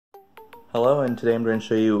Hello, and today I'm going to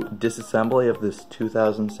show you disassembly of this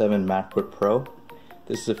 2007 Macbook Pro.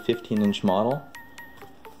 This is a 15-inch model.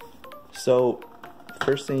 So,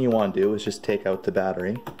 first thing you want to do is just take out the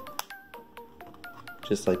battery,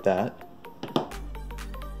 just like that.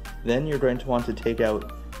 Then you're going to want to take out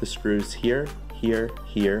the screws here, here,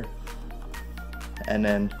 here, and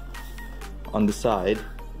then on the side,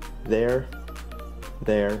 there,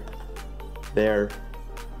 there, there,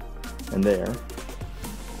 and there.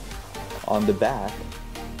 On the back,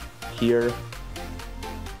 here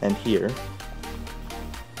and here,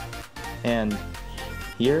 and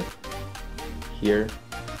here, here,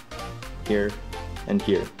 here, and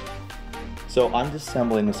here. So I'm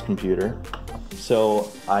disassembling this computer so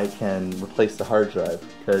I can replace the hard drive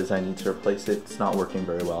because I need to replace it. It's not working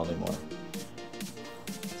very well anymore.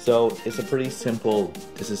 So it's a pretty simple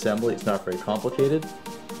disassembly. It's not very complicated.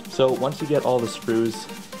 So once you get all the screws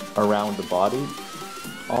around the body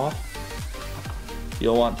off,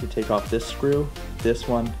 you'll want to take off this screw, this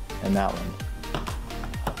one, and that one.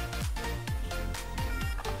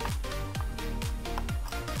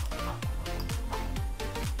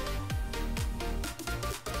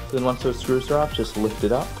 So then once those screws are off, just lift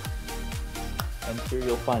it up. And here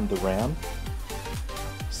you'll find the RAM.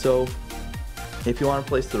 So if you want to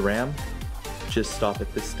replace the RAM, just stop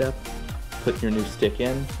at this step, put your new stick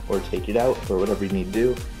in, or take it out, or whatever you need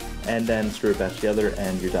to do, and then screw it back together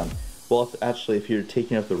and you're done. Well, if you're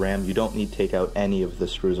taking out the RAM, you don't need to take out any of the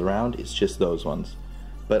screws around, it's just those ones.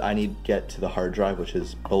 But I need to get to the hard drive, which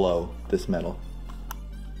is below this metal.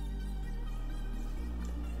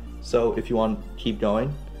 So if you want to keep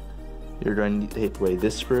going, you're going to take away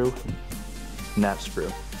this screw and that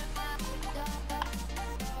screw.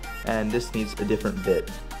 And this needs a different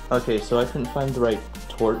bit. Okay, so I couldn't find the right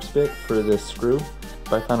Torx bit for this screw,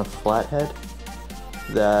 but I found a flathead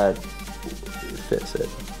that fits it.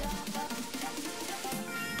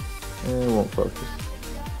 It won't focus,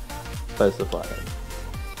 but it's the flathead.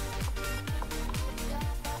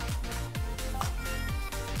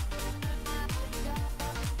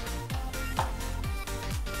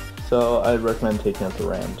 So I'd recommend taking out the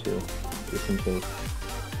RAM too, just in case.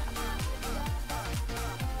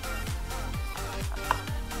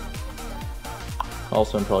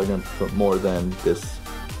 Also, I'm probably going to put more than this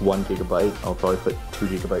 1 gigabyte. I'll probably put 2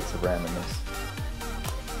 gigabytes of RAM in this.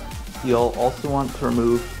 You'll also want to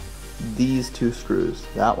remove these two screws,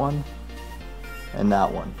 that one and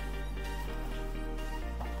that one.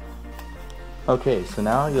 Okay, so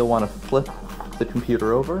now you'll want to flip the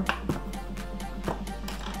computer over,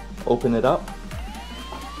 open it up,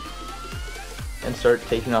 and start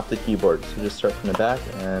taking off the keyboard. So just start from the back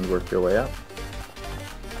and work your way up.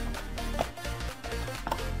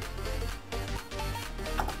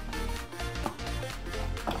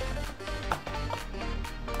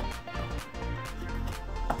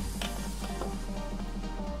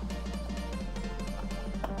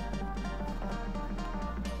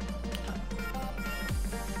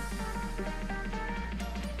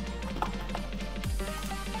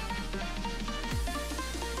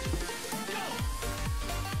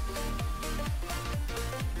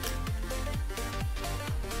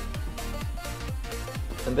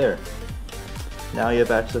 And there. Now you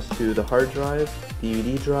have access to the hard drive,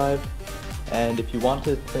 DVD drive, and if you want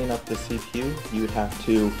to clean up the CPU, you would have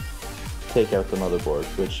to take out the motherboard,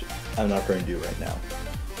 which I'm not going to do right now.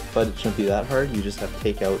 But it shouldn't be that hard. You just have to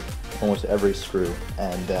take out almost every screw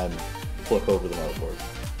and then flip over the motherboard.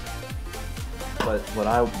 But what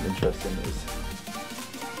I'm interested in is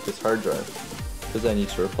this hard drive, because I need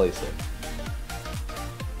to replace it.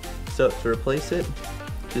 So to replace it,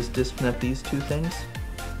 just disconnect these two things.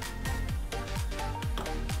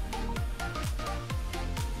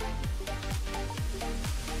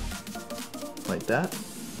 Like that.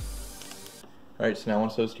 Alright, so now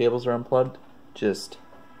once those cables are unplugged, just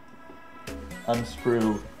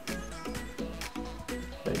unscrew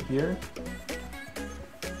right here.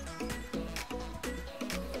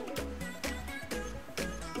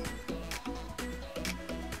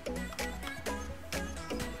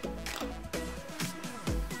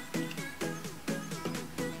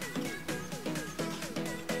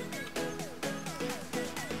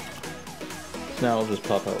 Now it'll just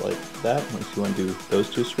pop out like that once you undo those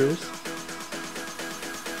two screws.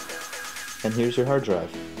 And here's your hard drive.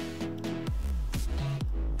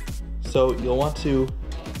 So you'll want to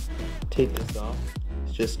take this off.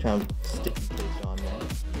 It's just kind of sticky taped on there.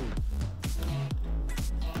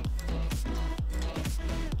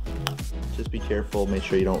 Just be careful, make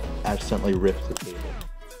sure you don't accidentally rip the cable.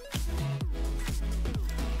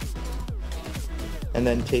 and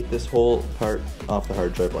then take this whole part off the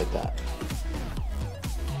hard drive like that.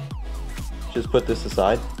 just put this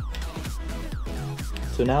aside.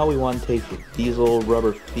 So now we want to take these little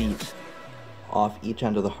rubber feet off each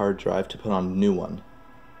end of the hard drive to put on a new one.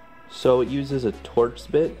 So it uses a Torx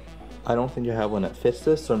bit. I don't think I have one that fits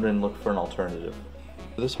this, so I'm going to look for an alternative.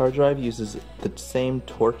 This hard drive uses the same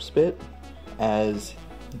Torx bit as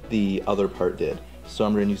the other part did. So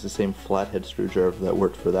I'm going to use the same flathead screwdriver that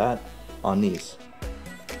worked for that on these.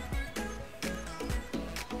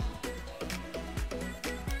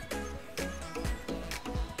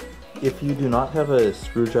 If you do not have a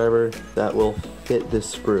screwdriver that will fit this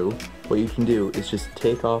screw, what you can do is just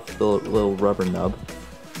take off the little rubber nub,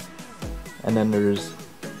 and then there's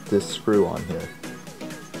this screw on here.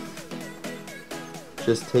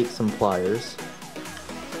 Just take some pliers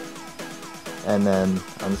and then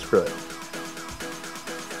unscrew it.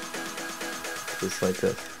 Just like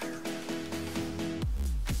this.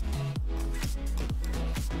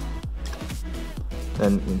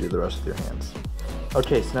 Then you can do the rest with your hands.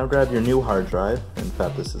 Okay, so now grab your new hard drive. In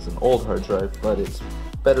fact, this is an old hard drive, but it's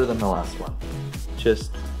better than the last one.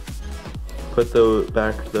 Just put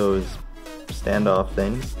back those standoff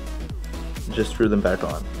things, just screw them back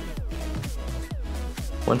on.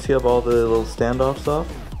 Once you have all the little standoffs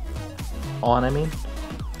on,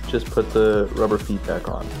 just put the rubber feet back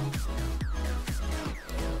on.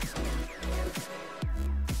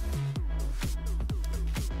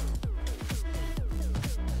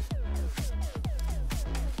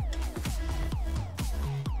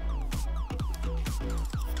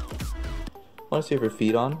 Once you have your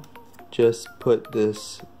feet on, just put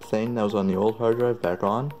this thing that was on the old hard drive back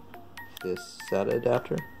on, this SATA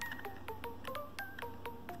adapter.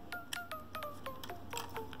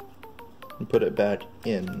 And put it back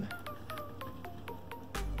in.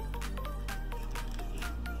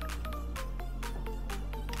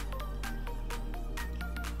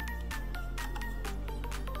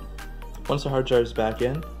 Once the hard drive is back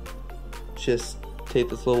in, just take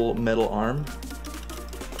this little metal arm,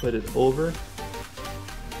 put it over,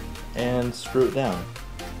 and screw it down.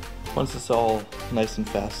 Once it's all nice and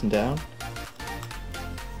fastened down,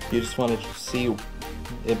 you just want to see,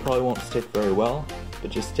 it probably won't stick very well, but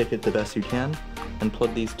just stick it the best you can and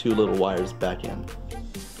plug these two little wires back in.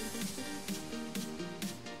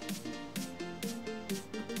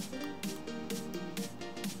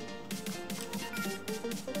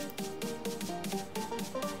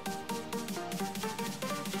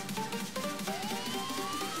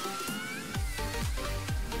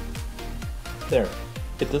 There.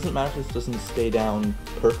 It doesn't matter if this doesn't stay down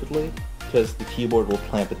perfectly, because the keyboard will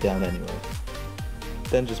clamp it down anyway.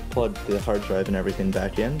 Then just plug the hard drive and everything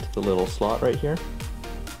back into the little slot right here.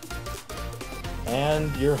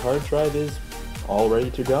 And your hard drive is all ready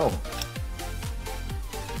to go.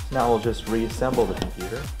 Now we'll just reassemble the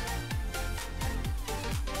computer.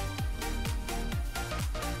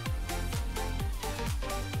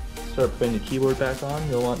 Start putting the keyboard back on.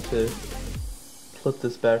 You'll want to flip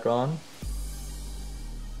this back on.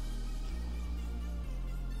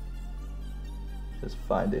 Just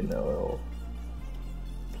finding the little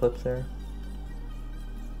clips there.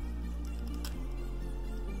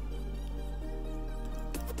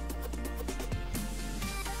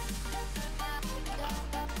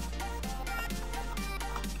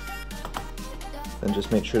 Then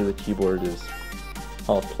just make sure the keyboard is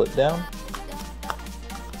all flipped down.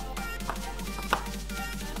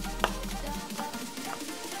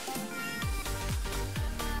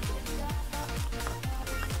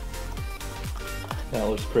 That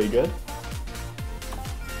looks pretty good.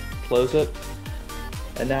 Close it.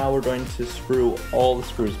 And now we're going to screw all the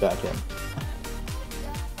screws back in.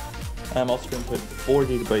 I'm also going to put 4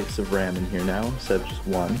 GB of RAM in here now instead of just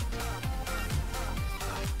 1.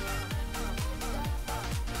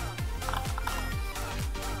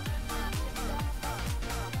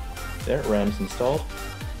 There, RAM's installed.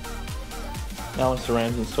 Now once the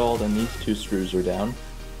RAM's installed and these 2 screws are down,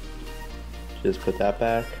 just put that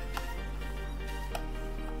back.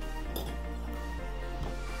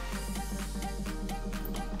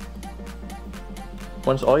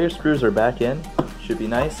 Once all your screws are back in, should be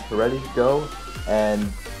nice, ready to go,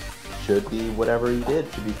 and should be whatever you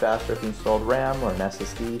did. Should be faster if you installed RAM or an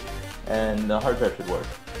SSD, and the hard drive should work.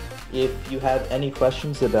 If you have any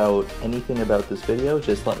questions about anything about this video,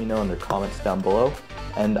 just let me know in the comments down below,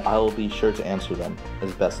 and I'll be sure to answer them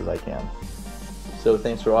as best as I can. So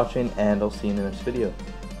thanks for watching, and I'll see you in the next video.